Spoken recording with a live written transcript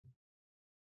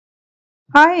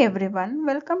Hi everyone,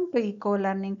 welcome to Eco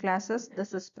Learning Classes.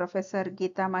 This is Professor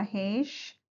Geeta Mahesh.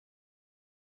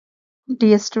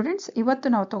 Dear students, ಇವತ್ತು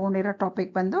ನಾವು ತಗೊಂಡಿರೋ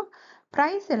topic ಬಂದು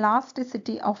price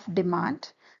elasticity of demand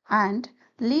and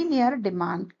linear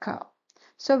demand curve.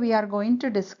 So we are going to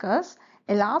discuss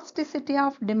elasticity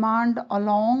of demand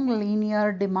along linear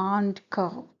demand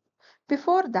curve.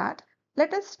 Before that,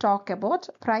 let us talk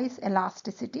about price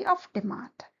elasticity of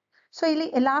demand. So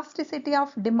elasticity of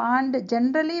demand,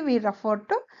 generally we refer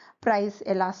to price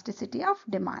elasticity of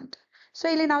demand. So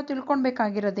ಇಲ್ಲಿ ನಾವು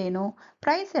ತಿಳ್ಕೊಳ್ಬೇಕಾಗಿರೋದೇನು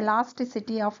price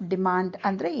elasticity of demand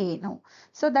ಅಂದ್ರೆ ಏನು?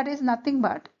 So that is nothing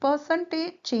but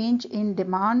percentage change in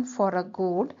demand for a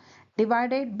good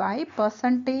divided by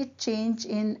percentage change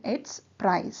in its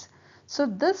price. So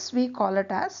this we call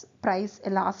it as price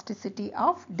elasticity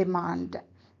of demand.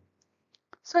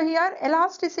 So here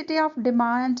elasticity of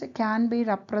demand can be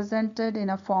represented in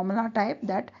a formula type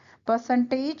that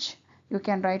percentage, you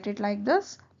can write it like this,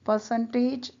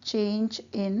 percentage change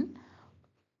in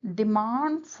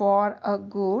demand for a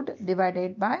good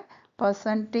divided by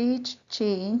percentage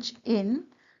change in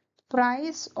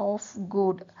price of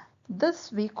good. This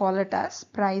we call it as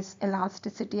price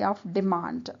elasticity of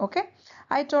demand. Okay,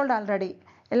 I told already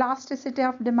elasticity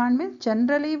of demand means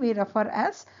generally we refer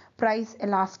as price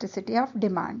elasticity of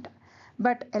demand.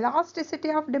 But elasticity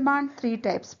of demand, three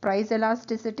types: price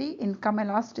elasticity, income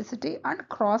elasticity, and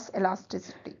cross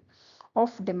elasticity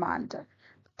of demand.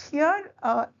 Here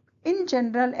in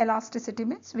general elasticity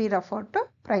means we refer to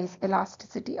price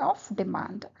elasticity of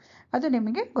demand. ಅದು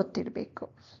ನಿಮಗೆ ಗೊತ್ತಿರಬೇಕು.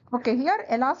 Okay, here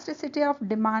elasticity of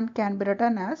demand can be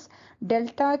written as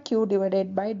delta Q divided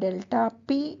by delta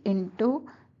P into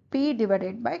P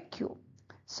divided by Q.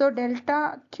 So delta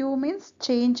Q means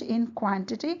change in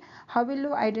quantity. How will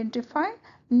you identify?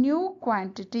 New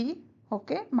quantity,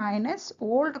 okay, minus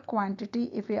old quantity.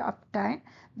 If you obtain,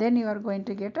 then you are going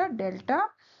to get a delta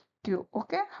Q.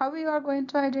 Okay, how you are going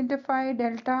to identify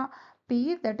delta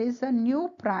P? That is a new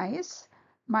price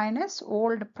minus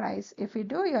old price. If you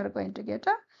do, you are going to get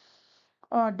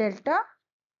a delta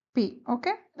P.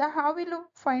 Okay, then how will you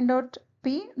find out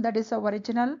P? That is the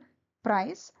original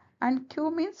price, and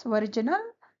Q means original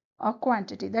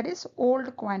quantity, that is old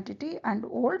quantity and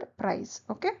old price.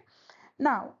 Okay,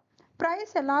 now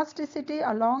price elasticity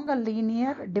along a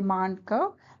linear demand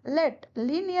curve. Let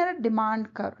linear demand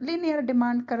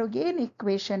curve gain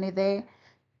equation ide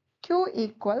Q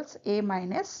equals A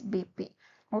minus BP.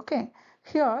 Okay,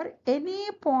 here any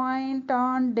point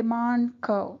on demand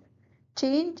curve,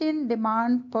 change in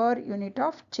demand per unit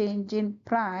of change in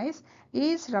price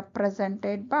is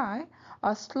represented by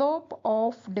a slope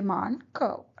of demand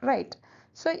curve, right?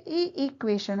 So ಈ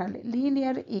equation ಅಲ್ಲಿ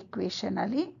linear equation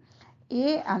ಅಲ್ಲಿ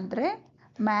A andre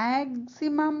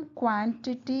maximum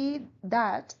quantity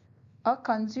that a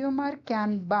consumer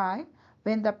can buy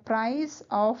when the price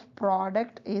of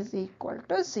product is equal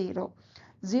to 0.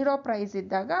 Zero price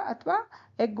ಇದ್ದಾಗ ಅಥವಾ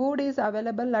a good is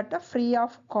available at a free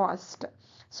of cost.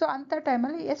 So ಅಂಥ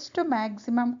ಟೈಮಲ್ಲಿ ಎಷ್ಟು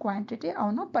maximum quantity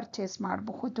ಅವನು purchase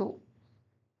ಮಾಡಬಹುದು.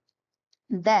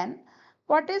 Then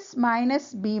what is minus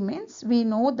B means? We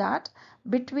know that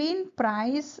between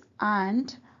price and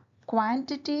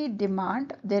quantity demand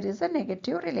there is a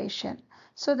negative relation.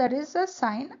 So there is a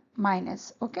sign minus.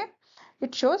 Okay,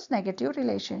 it shows negative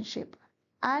relationship.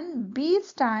 And B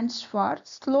stands for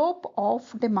slope of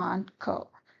demand curve.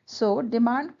 So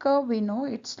demand curve, we know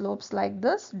it slopes like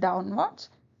this downwards.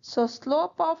 So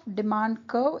slope of demand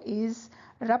curve is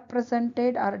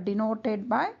represented or denoted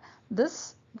by this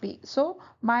B. So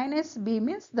minus B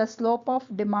means the slope of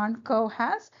demand curve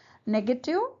has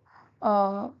negative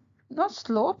no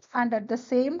slope, and at the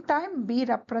same time B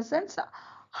represents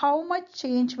how much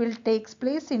change will take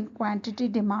place in quantity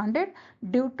demanded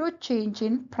due to change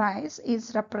in price is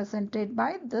represented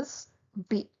by this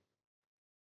B.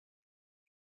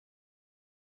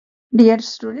 Dear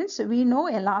students, we know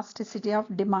elasticity of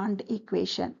demand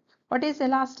equation. What is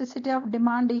elasticity of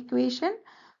demand equation?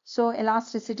 So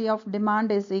elasticity of demand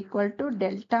is equal to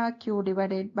delta Q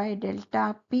divided by delta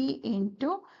P into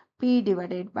P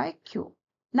divided by Q.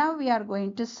 Now we are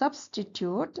going to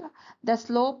substitute the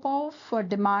slope of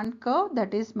demand curve,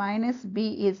 that is minus B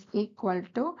is equal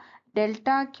to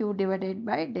delta Q divided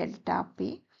by delta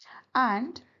P,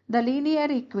 and the linear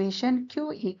equation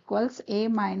Q equals A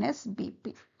minus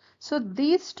BP. So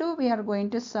these two we are going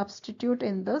to substitute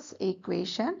in this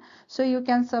equation. So you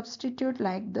can substitute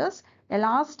like this: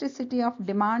 elasticity of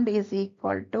demand is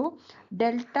equal to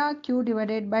delta Q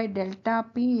divided by delta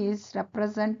P is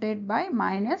represented by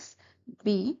minus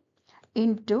B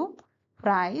into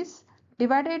price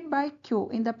divided by Q.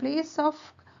 In the place of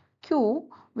Q,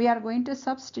 we are going to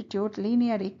substitute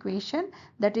linear equation,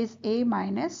 that is A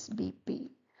minus BP.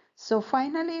 So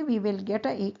finally we will get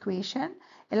an equation,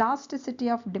 elasticity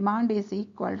of demand is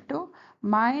equal to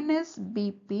minus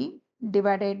BP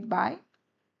divided by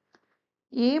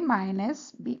A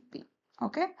minus BP.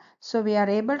 Okay, so we are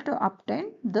able to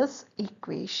obtain this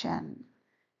equation.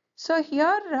 So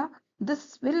here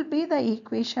this will be the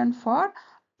equation for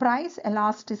price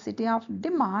elasticity of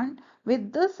demand.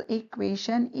 With this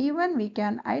equation even we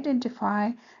can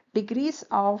identify degrees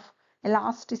of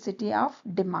elasticity of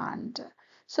demand.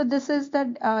 So this is the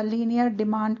linear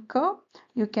demand curve.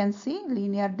 You can see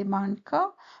linear demand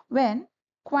curve when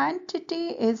quantity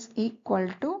is equal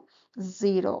to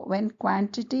 0. When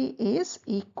quantity is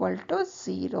equal to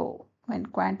 0. When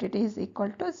quantity is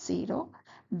equal to 0,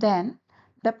 then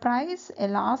the price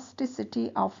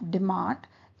elasticity of demand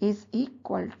is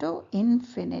equal to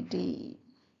infinity.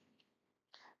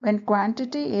 When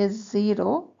quantity is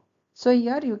 0, so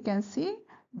here you can see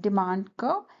demand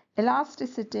curve,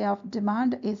 elasticity of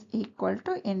demand is equal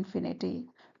to infinity.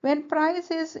 When price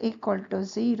is equal to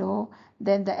 0,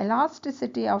 then the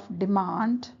elasticity of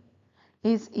demand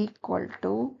is equal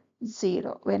to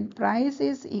 0. When price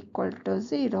is equal to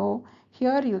 0,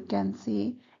 here you can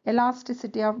see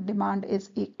elasticity of demand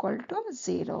is equal to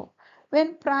 0.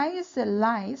 When price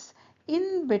lies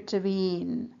in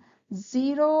between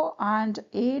 0 and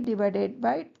A divided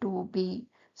by 2B,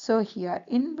 so here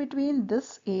in between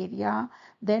this area,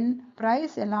 then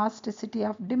price elasticity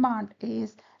of demand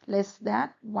is less than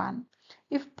 1.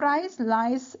 If price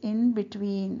lies in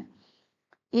between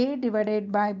A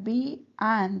divided by B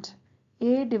and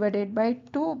A divided by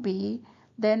 2B,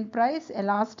 then price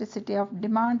elasticity of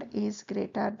demand is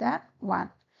greater than 1.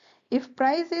 If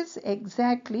price is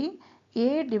exactly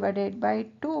A divided by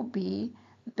 2B,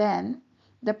 then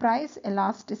the price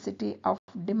elasticity of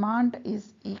demand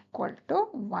is equal to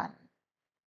 1.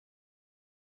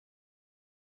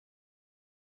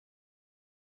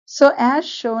 So as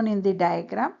shown in the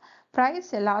diagram,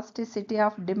 price elasticity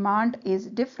of demand is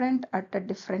different at the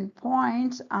different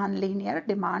points on linear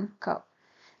demand curve.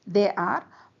 They are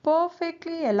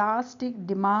perfectly elastic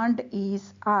demand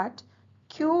is at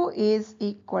Q is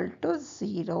equal to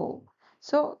 0.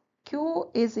 So Q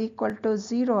is equal to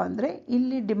 0 andre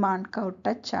illi demand curve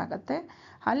touch agate.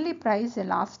 Alli price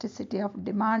elasticity of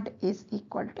demand is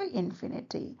equal to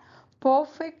infinity.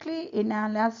 Perfectly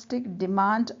inelastic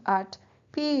demand at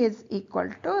P is equal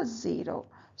to 0.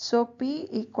 So P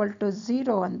equal to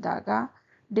 0 andaga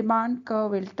demand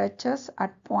curve will touch us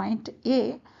at point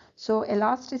A. So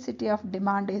elasticity of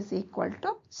demand is equal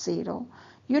to 0.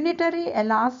 Unitary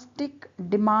elastic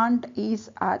demand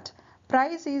is at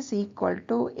price is equal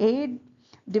to A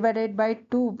divided by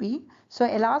 2B. So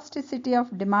elasticity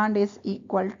of demand is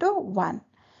equal to 1.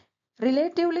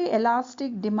 Relatively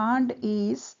elastic demand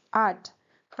is at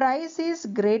price is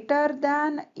greater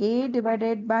than A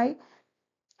divided by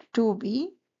 2B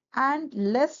and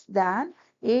less than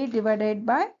A divided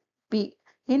by B.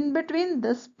 In between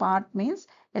this part means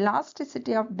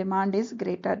elasticity of demand is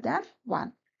greater than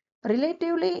 1.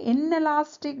 Relatively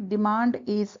inelastic demand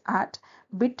is at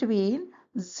between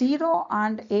 0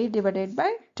 and A divided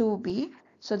by 2B.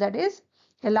 So that is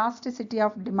elasticity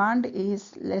of demand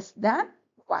is less than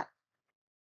 1.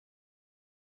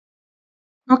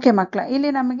 Okay ಮಕ್ಕಳ ಇಲ್ಲಿ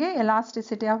ನಮಗೆ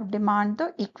elasticity of demand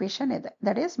equation ಇದೆ,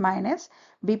 that is minus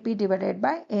B P divided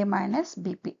by A minus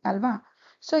B P ಅಲ್ವಾ.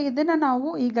 So ಇದನ್ನು ನಾವು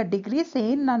ಈಗ degrees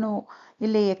ಏನು ನಾನು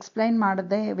ಇಲ್ಲಿ ಎಕ್ಸ್ಪ್ಲೈನ್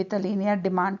ಮಾಡಿದೆ with a linear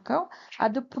demand curve,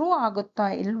 ಅದು ಪ್ರೂವ್ ಆಗುತ್ತಾ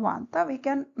ಇಲ್ವಾ ಅಂತ we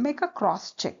can make a cross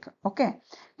check. Okay,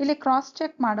 ಇಲ್ಲಿ ಕ್ರಾಸ್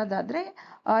ಚೆಕ್ ಮಾಡೋದಾದರೆ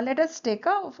let us take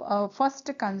a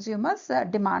first consumers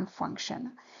demand function.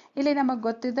 ಇಲ್ಲಿ ನಮಗೆ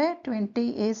ಗೊತ್ತಿದೆ 20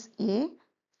 ಈಸ್ ಎ.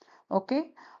 ಓಕೆ,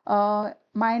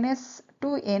 ಮೈನಸ್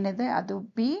 2 ಏನಿದೆ ಅದು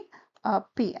ಬಿ,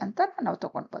 ಪಿ ಅಂತ ನಾವು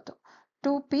ತಗೊಳ್ಬೋದು.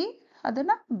 2p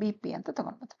ಅದನ್ನು ಬಿ ಪಿ ಅಂತ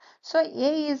ತಗೊಳ್ಬೋದು. So A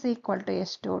is equal to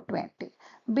ಎಷ್ಟು 20,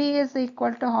 B is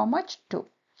equal to how much 2.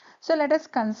 So let us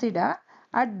consider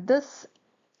at this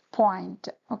point.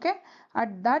 Okay,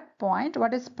 at that point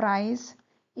what is price?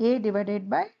 A divided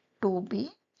by 2b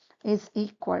is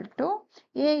equal to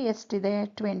A ಎಷ್ಟಿದೆ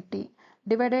 20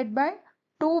 divided by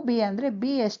 2b ಅಂದರೆ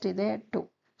b ಎಷ್ಟಿದೆ 2.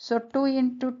 So 2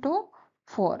 into 2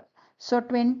 4. So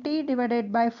 20 divided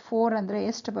by 4 ಅಂದರೆ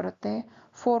ಎಷ್ಟು ಬರುತ್ತೆ?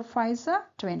 4 5s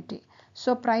 20. So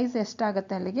price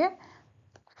ಎಷ್ಟಾಗುತ್ತೆ ಅಲ್ಲಿಗೆ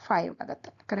 5 ಆಗುತ್ತೆ.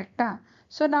 ಕರೆಕ್ಟಾ?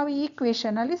 ಸೊ ನಾವು ಈ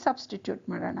ಈಕ್ವೇಷನಲ್ಲಿ ಸಬ್ಸ್ಟಿಟ್ಯೂಟ್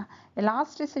ಮಾಡೋಣ.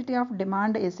 Elasticity of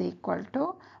demand is equal to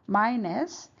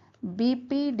minus B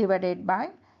P divided by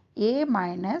A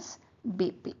minus B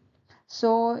P. So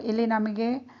ಇಲ್ಲಿ ನಮಗೆ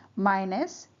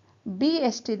ಮೈನಸ್ ಬಿ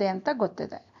ಎಷ್ಟಿದೆ ಅಂತ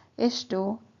ಗೊತ್ತಿದೆ, ಎಷ್ಟು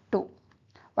 2.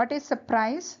 What is the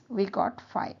price? We got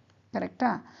 5.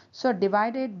 ಕರೆಕ್ಟಾ? ಸೊ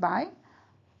ಡಿವೈಡೆಡ್ ಬೈ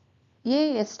ಎ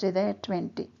ಎಷ್ಟಿದೆ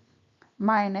 20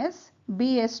 ಮೈನಸ್ ಬಿ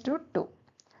ಎಷ್ಟು 2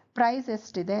 ಪ್ರೈಸ್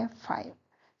ಎಷ್ಟಿದೆ 5.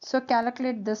 So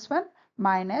calculate this one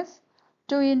minus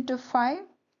 2 into 5,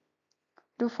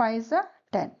 2 5 is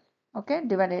 10, okay,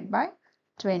 divided by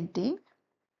 20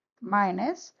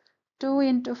 minus 2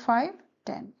 into 5,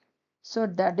 10. So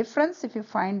the difference, if you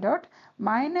find out,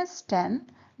 minus 10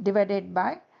 divided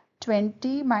by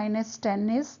 20 minus 10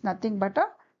 is nothing but a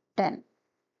 10.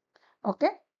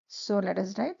 Okay, so let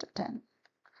us write 10.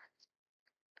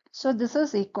 So this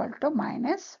is equal to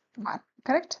minus 1,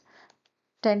 correct?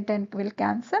 10 will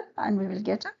cancel and we will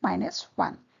get a minus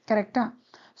 1, correcta?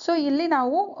 So ಇಲ್ಲಿ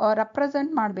ನಾವು represent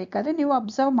ಮಾಡಬೇಕಾದ್ರೆ ನೀವು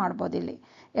observe ಮಾಡಬಹುದು ಇಲ್ಲಿ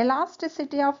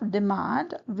elasticity of demand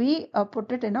we put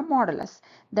it in a modulus.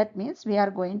 That means we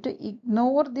are going to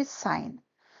ignore this sign.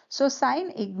 So sign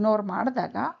ignore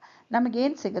ಮಾಡಿದಾಗ ನಮಗೆ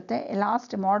ಏನು ಸಿಗುತ್ತೆ?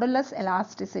 modulus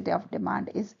elasticity of demand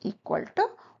is equal to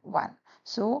 1.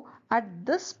 So at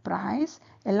this price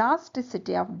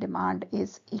elasticity of demand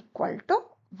is equal to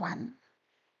 1.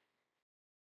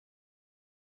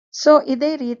 So ಇದೇ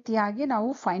ರೀತಿಯಾಗಿ ನಾವು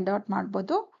find out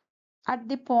ಮಾಡ್ಬೋದು. At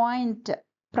the point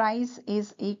price is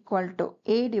equal to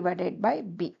A divided by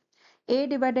B. A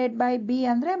divided by B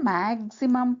ಅಂದರೆ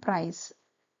maximum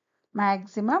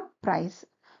price.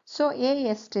 So A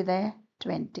ಎಷ್ಟಿದೆ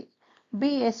 20,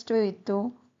 B ಎಷ್ಟು ಇತ್ತು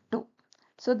 2.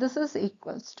 So this is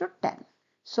equals to 10.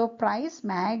 So price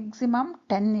maximum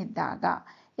 10 ಇದ್ದಾಗ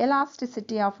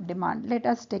elasticity of demand, let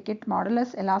us take it, modulus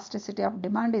elasticity of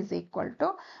demand is equal to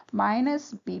minus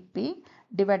bp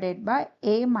divided by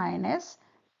a minus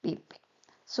bp.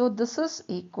 So this is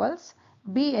equals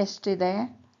b ಎಷ್ಟಿದೆ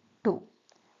 2,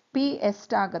 p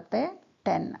ಎಷ್ಟಾಗುತ್ತೆ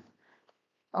 10,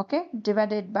 okay,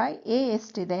 divided by a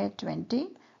ಎಷ್ಟಿದೆ 20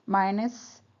 minus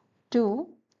 2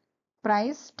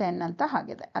 price 10 ಅಂತ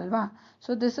ಆಗಿದೆ ಅಲ್ವಾ?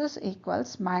 So this is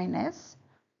equals minus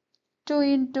 2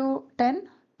 into 10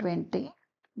 20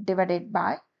 divided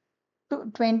by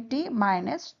 20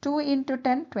 minus 2 into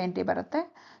 10 20 ಬರುತ್ತೆ.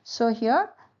 So here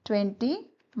 20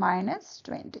 minus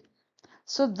 20.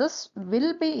 So this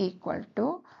will be equal to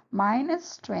minus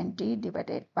 20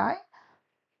 divided by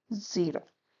 0.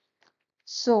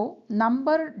 So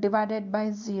number divided by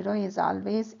 0 is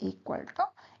always equal to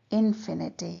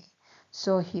infinity.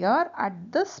 So here at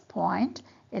this point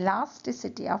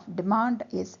elasticity of demand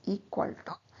is equal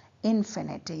to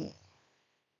infinity.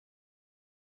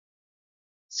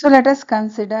 So let us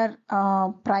consider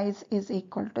price is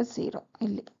equal to 0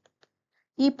 ಇಲ್ಲಿ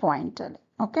ಈ point ಅಲ್ಲಿ,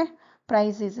 okay,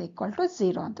 price is equal to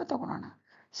 0 ಅಂತ ತಗೊಳ್ಳೋಣ.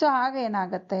 So ಆಗ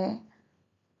ಏನಾಗುತ್ತೆ?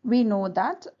 we know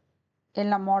that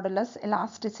ಎಲ್ಲ modulus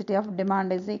elasticity of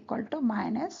demand is equal to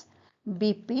minus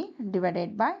bp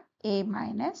divided by a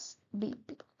minus bp,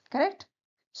 correct?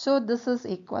 So this is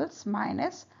equals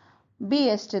minus b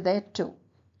ಎಷ್ಟಿದೆ 2.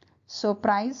 So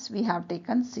price we have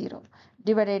taken 0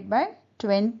 divided by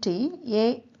 20, a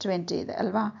 20 ಇದೆ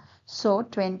ಅಲ್ವಾ? So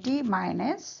 20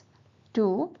 minus 2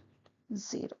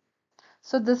 0.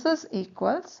 So this is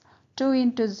equals 2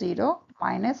 into 0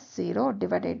 minus 0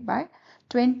 divided by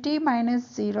 20 minus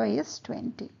 0 is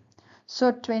 20. So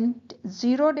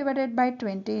 0 divided by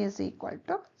 20 is equal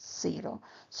to 0.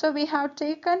 So we have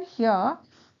taken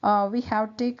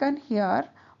here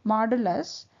modulus.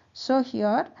 So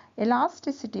here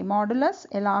elasticity, modulus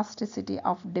elasticity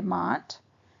of demand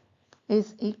is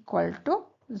equal to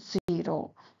 0.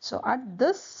 So at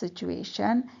this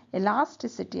situation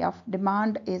elasticity of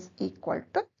demand is equal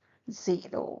to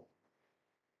 0.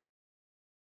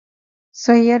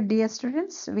 So here dear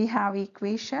students we have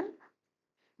equation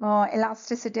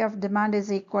elasticity of demand is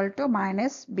equal to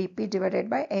minus bp divided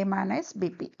by a minus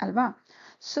bp alva.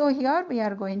 So here we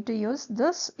are going to use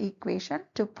this equation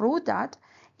to prove that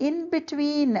in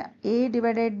between a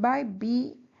divided by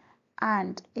b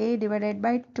and a divided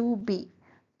by 2b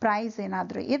price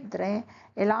ಏನಾದರೂ ಇದ್ರೆ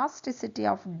elasticity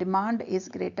of demand is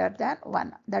greater than 1.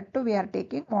 That too we are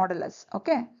taking modulus,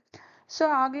 okay? So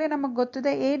ಆಗಲೇ ನಮಗೆ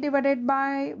ಗೊತ್ತಿದೆ a divided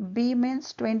by b means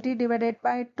 20 divided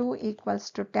by 2 equals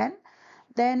to 10.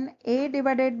 Then a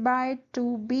divided by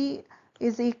 2b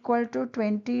is equal to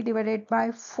 20 divided by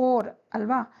 4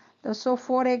 ಅಲ್ವಾ? So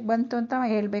 4 ಹೇಗೆ ಬಂತು ಅಂತ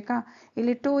ಹೇಳ್ಬೇಕಾ?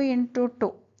 ಇಲ್ಲಿ 2 into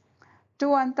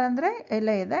 2 ಅಂತಂದ್ರೆ ಎಲ್ಲ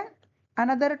ಇದೆ.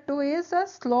 Another 2 is a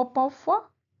slope of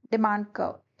demand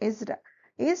curve is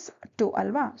 2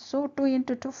 alva. So 2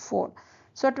 into 2 4.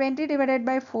 So 20 divided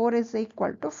by 4 is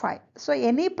equal to 5. So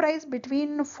any price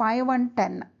between 5 and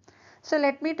 10. So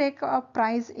let me take a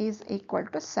price is equal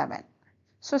to 7.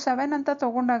 So 7 anta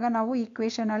ತಗೊಂಡಾಗ ನಾವು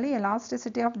equation ಅಲ್ಲಿ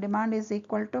elasticity of demand is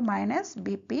equal to minus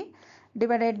bp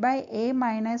divided by a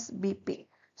minus bp.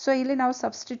 So ಇಲ್ಲಿ ನಾವು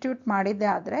substitute ಮಾಡಿದ್ದೆ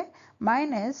ಆದರೆ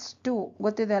minus 2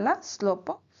 ಗೊತ್ತಿದೆ ಅಲ್ಲ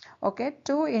slope. Okay,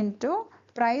 2 into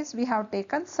price we have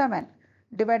taken 7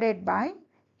 divided by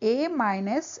a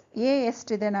minus a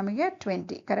ಎಷ್ಟಿದೆ ನಮಗೆ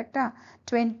 20 ಕರೆಕ್ಟಾ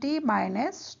 20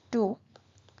 minus 2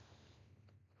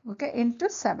 okay into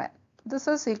 7 this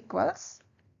is equals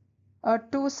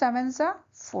 2 sevens are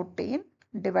 14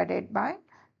 divided by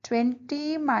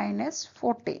 20 minus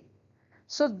 14.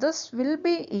 So this will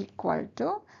be equal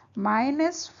to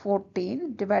minus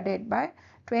 14 divided by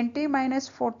 20 minus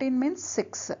 14 means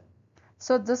 6.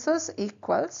 So this is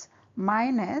equals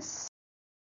minus.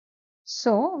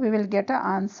 So we will get an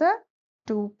answer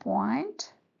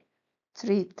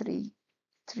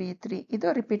 2.3333. Idu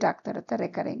repeat ಆಗ್ತಾ ಇರುತ್ತೆ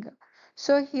recurring.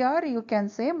 So here you can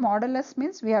say modulus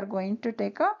means we are going to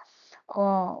take a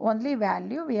only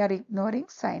value, we are ignoring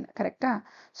sign, correct?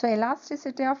 So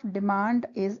elasticity of demand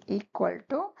is equal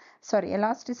to,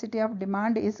 elasticity of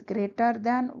demand is greater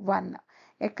than 1.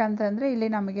 ಯಾಕಂತಂದ್ರೆ ಇಲ್ಲಿ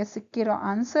ನಮಗೆ ಸಿಕ್ಕಿರೋ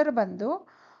answer ಬಂದು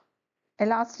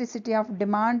elasticity of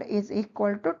demand is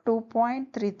equal to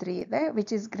 2.33 ಇದೆ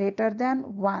which is greater than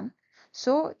 1.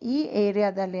 So ಈ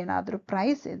ಏರಿಯಾದಲ್ಲಿ ಏನಾದರೂ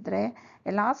price ಇದ್ರೆ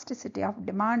elasticity of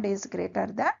demand is greater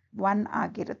than 1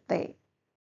 ಆಗಿರುತ್ತೆ.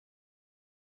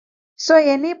 So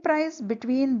any price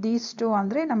between these two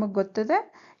ಅಂದ್ರೆ ನಮಗೆ ಗೊತ್ತಿದೆ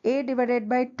a divided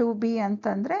by 2b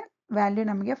ಅಂತಂದ್ರೆ ವ್ಯಾಲ್ಯೂ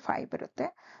ನಮಗೆ 5 ಇರುತ್ತೆ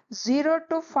 0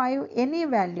 to 5 any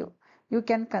value you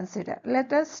can consider. Let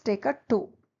us take a 2.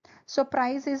 So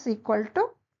price is equal to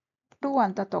 2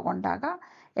 ಅಂತ ತಗೊಂಡಾಗ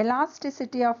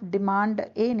elasticity of demand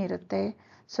ಏನಿರುತ್ತೆ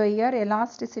so here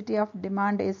elasticity of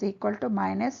demand is equal to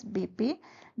minus bp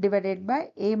divided by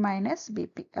a minus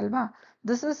bp ಅಲ್ವಾ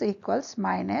this is equals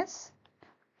minus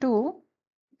 2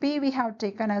 p we have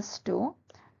taken as 2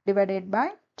 divided by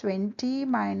 20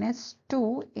 minus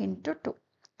 2 into 2.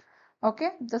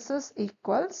 Okay, this is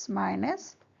equals minus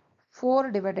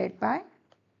 4 divided by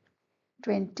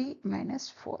 20 minus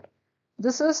 4.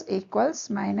 This is equals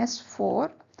minus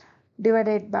 4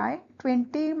 divided by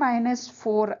 20 minus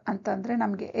 4 ಅಂತಂದ್ರೆ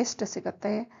ನಮಗೆ ಎಷ್ಟು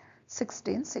ಸಿಗುತ್ತೆ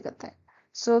 16 ಸಿಗುತ್ತೆ.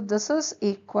 So this is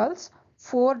equals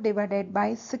 4 divided by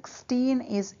 16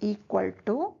 is equal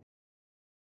to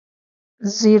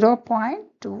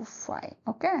 0.25.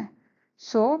 Okay,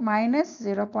 so minus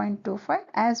 0.25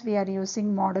 as we are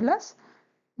using modulus,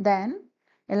 then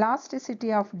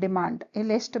elasticity of demand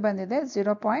ಇಲ್ಲಿ ಎಷ್ಟು ಬಂದಿದೆ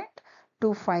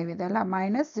 0.25 ಇದೆ ಅಲ್ಲ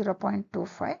minus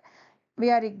 0.25 we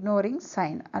are ignoring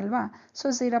sign alva so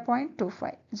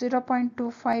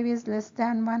 0.25 is less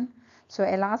than 1 so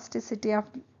elasticity of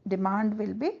demand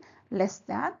will be less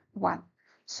than 1.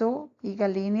 So ಈಗ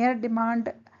linear demand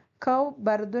curve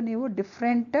ಬರೆದು ನೀವು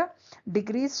different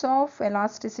degrees of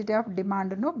elasticity of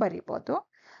demand ನು ಬರಿಬೋದು.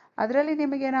 ಅದರಲ್ಲಿ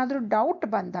ನಿಮಗೆ ಏನಾದರೂ ಡೌಟ್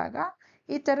ಬಂದಾಗ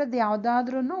ಈ ತರದ್ದು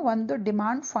ಯಾವುದಾದ್ರೂ ಒಂದು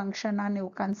ಡಿಮಾಂಡ್ ಫಂಕ್ಷನ್ ನೀವು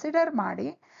ಕನ್ಸಿಡರ್ ಮಾಡಿ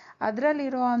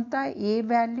ಅದರಲ್ಲಿರುವಂಥ ಎ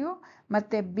ವ್ಯಾಲ್ಯೂ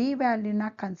ಮತ್ತು ಬಿ ವ್ಯಾಲ್ಯೂನ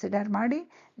ಕನ್ಸಿಡರ್ ಮಾಡಿ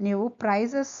ನೀವು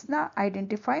ಪ್ರೈಸಸ್ನ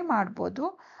ಐಡೆಂಟಿಫೈ ಮಾಡ್ಬೋದು.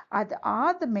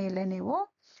 ಅದಾದ ಮೇಲೆ ನೀವು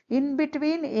ಇನ್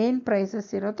ಬಿಟ್ವೀನ್ ಏನು ಪ್ರೈಸಸ್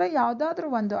ಇರುತ್ತೋ ಯಾವುದಾದ್ರೂ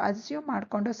ಒಂದು ಅಸ್ಯೂಮ್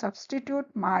ಮಾಡಿಕೊಂಡು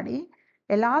ಸಬ್ಸ್ಟಿಟ್ಯೂಟ್ ಮಾಡಿ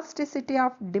ಎಲಾಸ್ಟಿಸಿಟಿ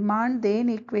ಆಫ್ ಡಿಮಾಂಡ್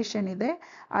ಏನು ಈಕ್ವೇಷನ್ ಇದೆ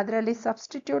ಅದರಲ್ಲಿ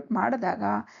ಸಬ್ಸ್ಟಿಟ್ಯೂಟ್ ಮಾಡಿದಾಗ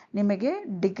ನಿಮಗೆ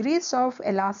degrees of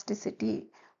elasticity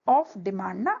of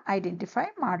ಡಿಮಾಂಡ್ನ identify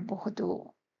ಮಾಡಬಹುದು.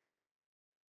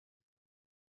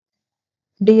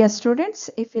 Dear students,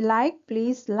 if you like,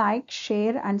 please like,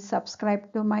 share and subscribe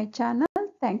to my channel.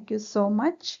 Thank you so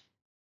much.